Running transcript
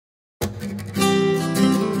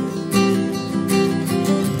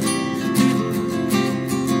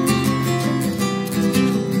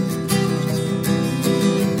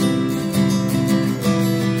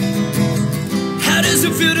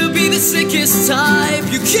sickest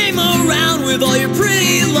type. You came around with all your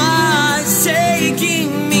pretty lies,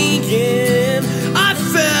 taking me in. I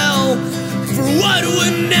fell for what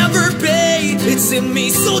would never be. It's in me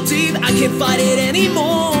so deep I can't fight it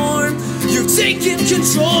anymore. You've taken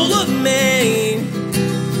control of me.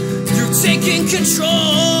 You've taken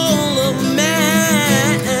control of me.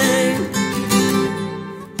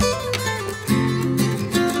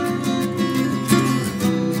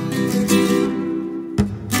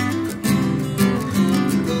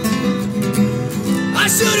 I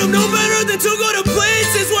should have known better than to go to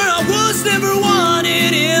places where I was never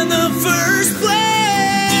wanted in the first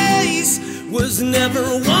place. Was never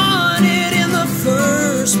wanted in the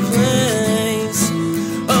first place.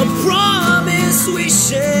 A promise we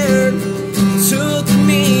shared took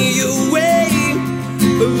me away.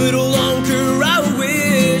 A little longer I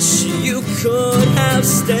wish you could have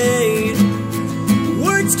stayed.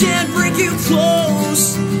 Words can't bring you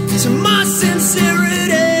close to my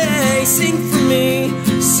sincerity. Sing for me,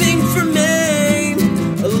 sing for me,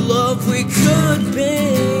 a love we could be,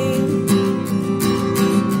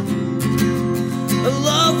 a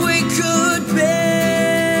love we could be.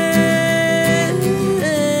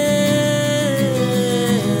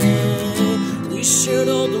 We shared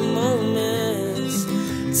all the moments,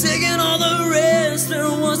 taking all the risks there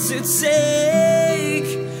was to take.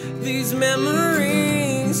 These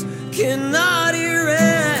memories cannot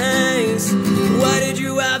erase. Why did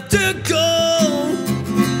you have to go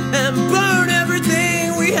and burn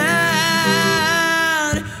everything we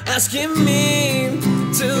had? Asking me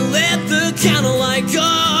to let the candlelight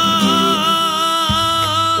go.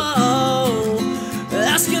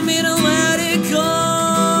 Asking me to let it go.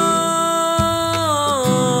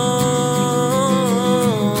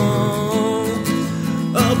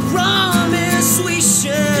 A promise we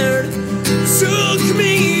shared took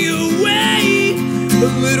me away. A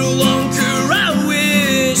little longer I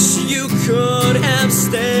wish you could have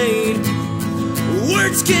stayed.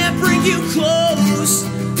 Words can't bring you close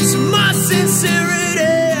to my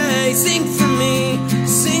sincerity. Sing for